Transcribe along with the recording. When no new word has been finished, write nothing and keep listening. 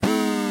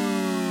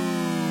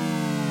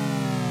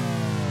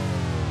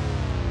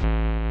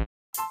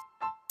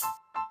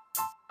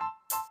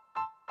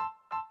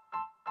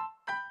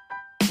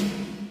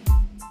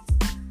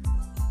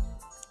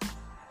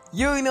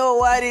You know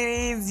what it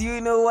is,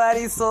 you know what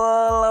it's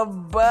all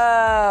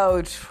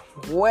about.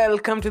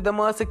 Welcome to the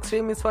most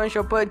extremist fan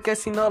show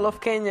podcast in all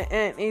of Kenya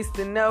and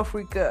Eastern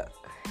Africa,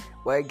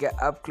 where I get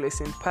up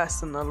close and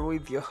personal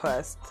with your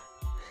host.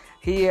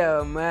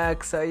 Here,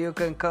 Max, or you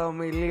can call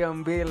me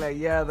Liam Bila.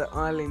 Yeah, the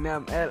only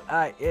name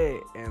Liambilah,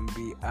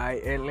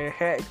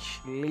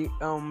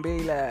 Liam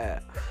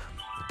Bila.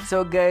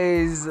 So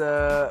guys,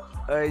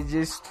 I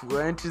just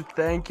want to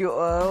thank you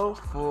all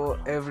for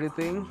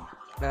everything.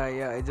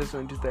 I just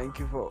want to thank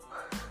you for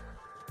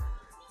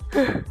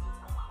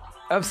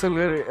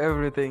absolutely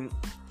everything.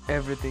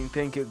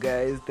 Thank you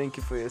guys. Thank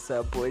you for your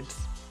support.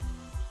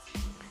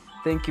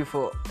 Thank you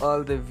for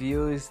all the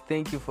views.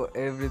 Thank you for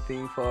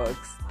everything,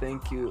 folks.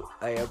 Thank you.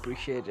 I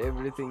appreciate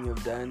everything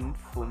you've done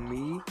for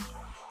me.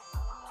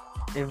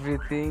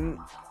 Everything.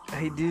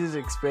 I didn't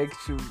expect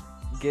to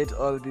get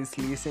all these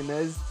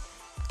listeners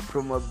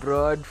from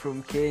abroad,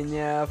 from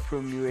Kenya,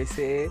 from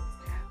USA,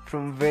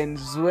 from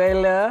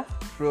Venezuela,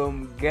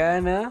 from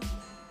Ghana,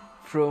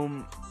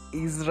 from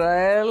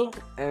Israel,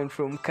 and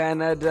from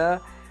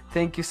Canada.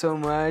 Thank you so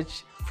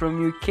much.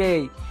 From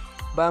UK,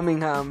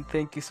 Birmingham,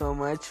 thank you so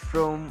much.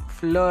 From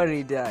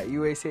Florida,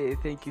 USA,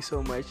 thank you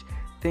so much.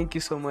 Thank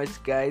you so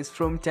much, guys.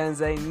 From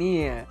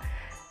Tanzania,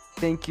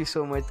 thank you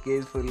so much,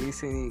 guys, for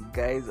listening.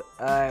 Guys,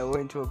 I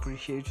want to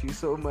appreciate you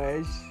so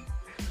much.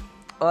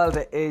 All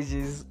the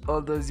ages,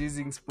 all those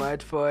using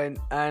smartphone,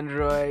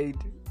 Android,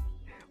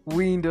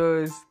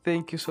 Windows,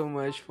 thank you so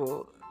much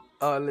for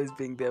always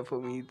being there for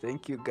me.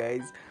 Thank you,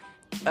 guys.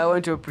 I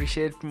want to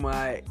appreciate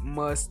my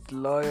most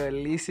loyal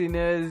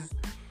listeners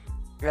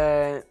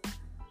and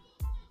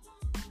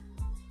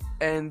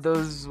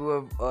those who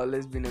have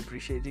always been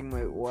appreciating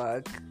my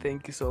work.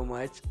 Thank you so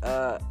much.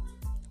 I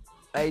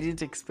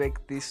didn't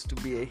expect this to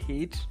be a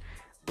hit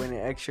when I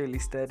actually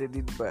started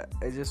it, but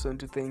I just want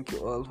to thank you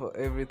all for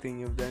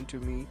everything you've done to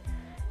me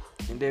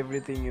and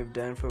everything you've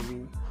done for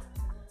me.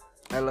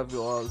 I love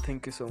you all.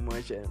 Thank you so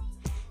much, and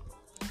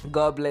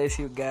God bless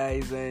you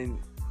guys. And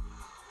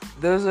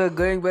those who are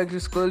going back to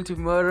school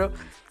tomorrow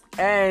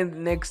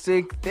and next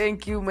week,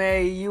 thank you,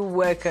 man. You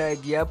work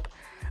hard. Yep,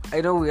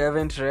 I know we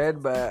haven't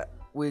read, but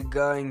we're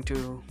going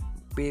to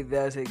beat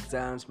those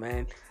exams,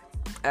 man.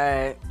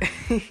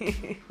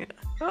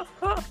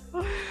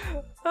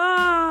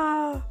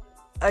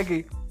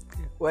 Okay,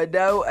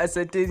 wadau,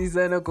 asanteni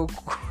sana kwa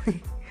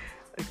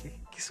okay,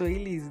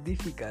 Kiswahili is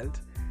difficult.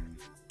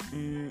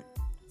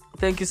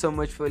 Thank you so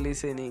much for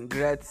listening.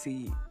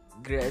 Grazie.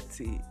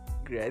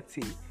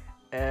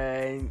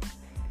 And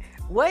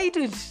why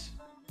don't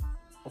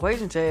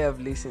I have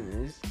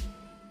listeners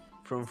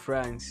from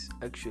France?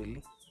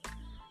 Actually,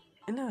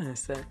 I don't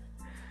understand.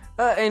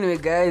 Anyway,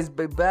 guys,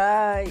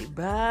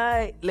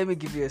 bye. Let me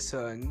give you a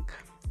song.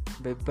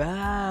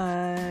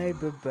 Bye,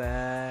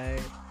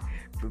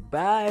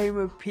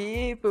 my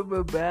people.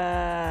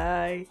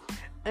 Bye.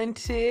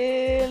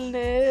 Until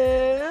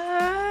next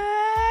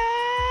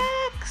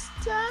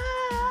time.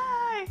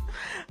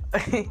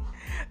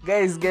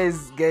 Guys,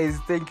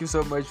 thank you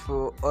so much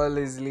for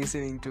always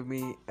listening to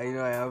me. I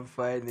know I have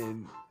fun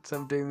and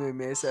sometimes I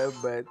mess up,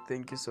 but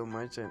thank you so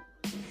much. And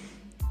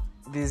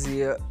this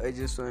year, I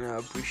just want to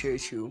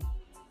appreciate you.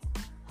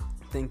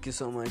 Thank you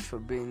so much for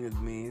being with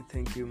me.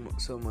 Thank you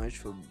so much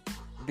for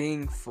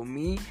being for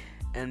me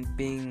and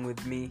being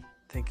with me.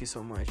 Thank you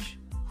so much.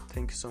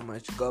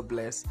 God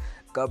bless.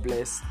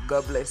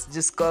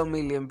 Just call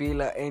me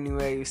Liambila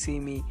anywhere you see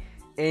me.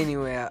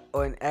 Anywhere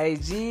on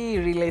IG,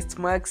 Realist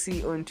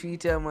Maxi, on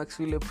Twitter,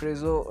 Maxwile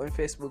Prezo, on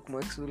Facebook,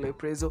 Maxwile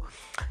Prezo,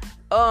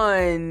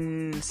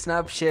 on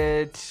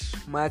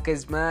Snapchat,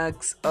 Marcus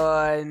Max,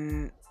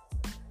 on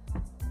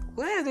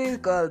what do you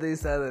call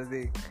this other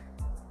thing?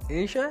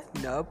 Asia?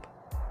 Nope.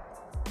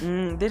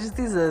 There is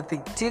this other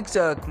thing.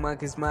 TikTok,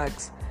 Marcus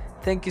Max.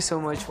 Thank you so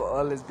much for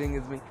always being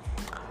with me.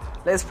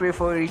 Let's pray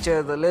for each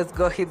other. Let's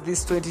go hit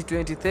this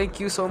 2020. Thank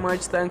you so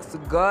much. Thanks to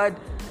God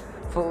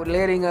for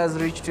letting us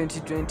reach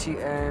 2020,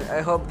 and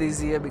I hope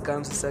this year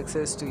becomes a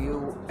success to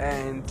you,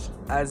 and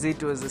as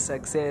it was a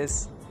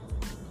success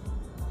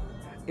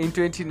in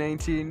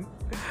 2019.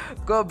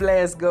 God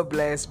bless.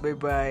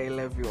 Bye. I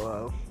love you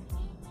all.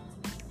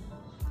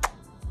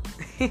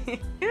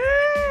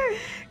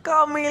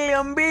 Call me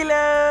Liam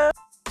Bila.